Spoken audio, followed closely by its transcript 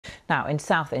Now, in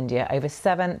South India, over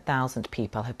 7,000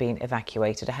 people have been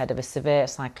evacuated ahead of a severe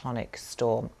cyclonic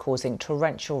storm causing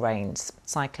torrential rains.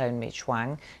 Cyclone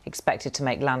Michaung expected to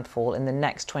make landfall in the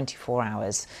next 24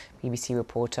 hours. BBC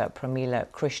reporter Pramila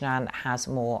Krishnan has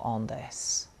more on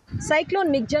this.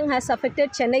 Cyclone Michaung has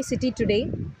affected Chennai city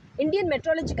today. Indian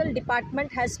Meteorological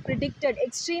Department has predicted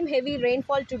extreme heavy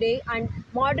rainfall today and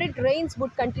moderate rains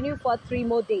would continue for 3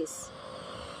 more days.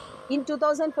 In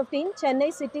 2015,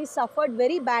 Chennai city suffered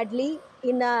very badly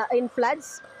in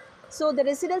floods. So the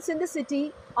residents in the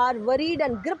city are worried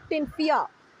and gripped in fear.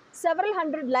 Several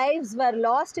hundred lives were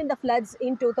lost in the floods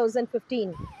in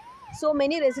 2015. So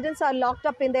many residents are locked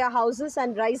up in their houses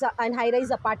and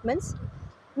high-rise apartments.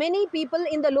 Many people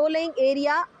in the low-lying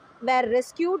area were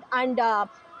rescued and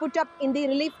put up in the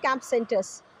relief camp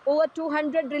centers. Over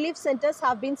 200 relief centers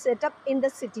have been set up in the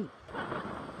city.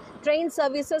 Train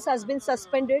services has been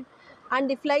suspended and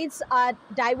the flights are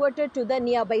diverted to the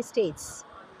nearby states.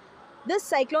 This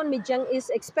cyclone Michaung is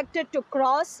expected to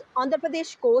cross Andhra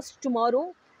Pradesh coast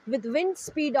tomorrow with wind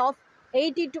speed of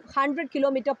 80 to 100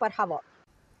 km per hour.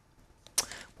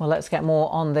 Well, let's get more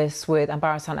on this with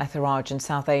Ambarasan Ethirajan,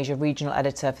 South Asia regional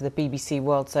editor for the BBC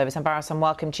World Service. Ambarasan,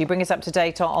 welcome to you. Bring us up to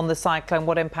date on the cyclone,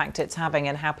 what impact it's having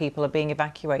and how people are being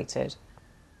evacuated.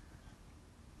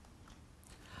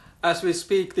 As we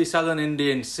speak, the southern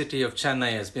Indian city of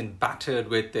Chennai has been battered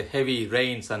with the heavy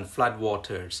rains and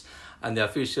floodwaters. And the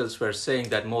officials were saying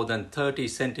that more than 30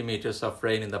 centimeters of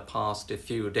rain in the past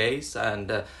few days.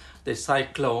 And the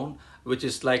cyclone, which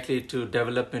is likely to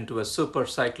develop into a super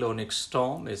cyclonic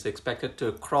storm, is expected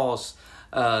to cross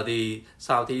the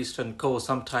southeastern coast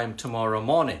sometime tomorrow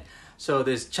morning. So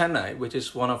this Chennai, which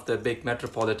is one of the big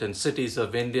metropolitan cities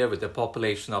of India with a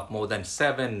population of more than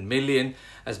 7 million,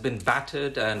 has been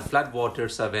battered and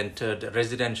floodwaters have entered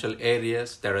residential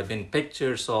areas. There have been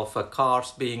pictures of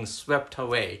cars being swept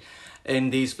away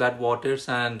in these floodwaters,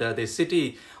 and the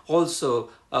city also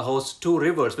hosts 2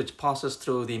 rivers which passes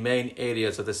through the main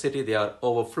areas of the city. They are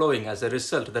overflowing. As a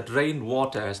result, that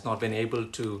rainwater has not been able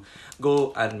to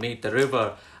go and meet the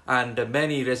river, and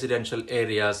many residential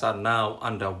areas are now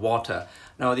underwater.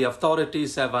 Now, the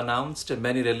authorities have announced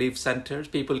many relief centers.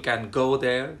 People can go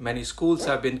there. Many schools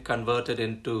have been converted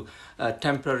into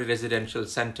temporary residential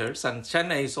centers. And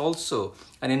Chennai is also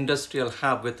an industrial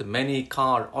hub with many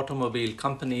automobile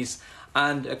companies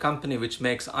and a company which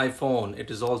makes iPhone. It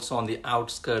is also on the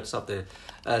outskirts of the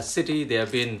city. They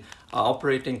have been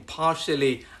operating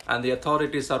partially, and the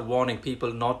authorities are warning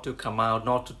people not to come out,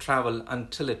 not to travel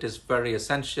until it is very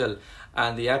essential.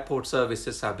 And the airport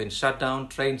services have been shut down.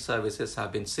 Train services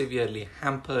have been severely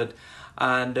hampered.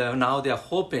 And now they are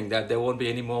hoping that there won't be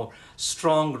any more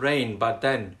strong rain. But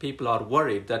then people are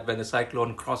worried that when the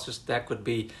cyclone crosses, there could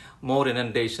be more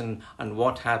inundation. And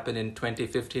what happened in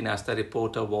 2015, as the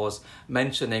reporter was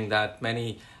mentioning, that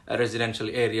many residential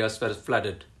areas were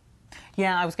flooded.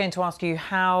 Yeah, I was going to ask you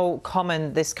how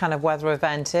common this kind of weather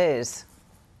event is.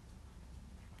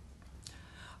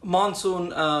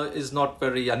 Monsoon is not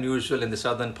very unusual in the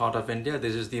southern part of India.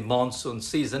 This is the monsoon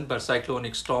season, but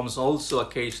cyclonic storms also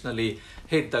occasionally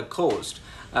hit the coast.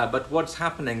 But what's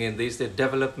happening in these, the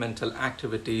developmental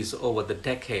activities over the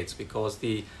decades, because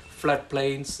the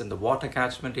floodplains and the water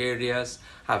catchment areas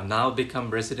have now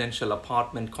become residential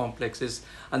apartment complexes,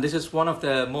 and this is one of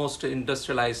the most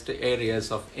industrialized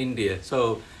areas of India.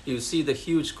 So you see the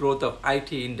huge growth of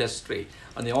IT industry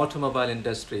and the automobile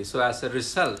industry. So as a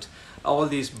result, all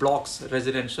these blocks,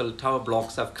 residential tower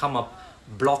blocks, have come up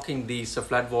blocking these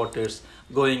floodwaters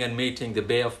going and meeting the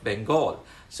Bay of Bengal.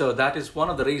 So that is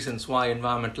one of the reasons why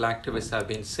environmental activists have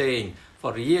been saying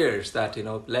for years that,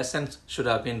 lessons should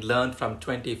have been learned from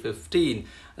 2015,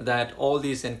 that all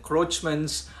these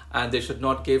encroachments, and they should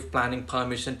not give planning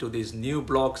permission to these new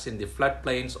blocks in the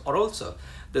floodplains, or also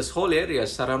this whole area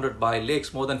is surrounded by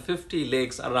lakes, more than 50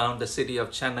 lakes around the city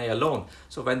of Chennai alone.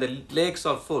 So when the lakes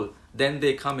are full, then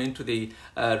they come into the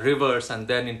rivers and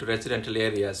then into residential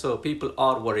areas. So people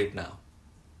are worried now.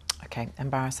 OK,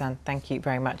 Ambarasan, thank you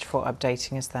very much for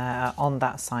updating us there on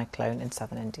that cyclone in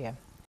southern India.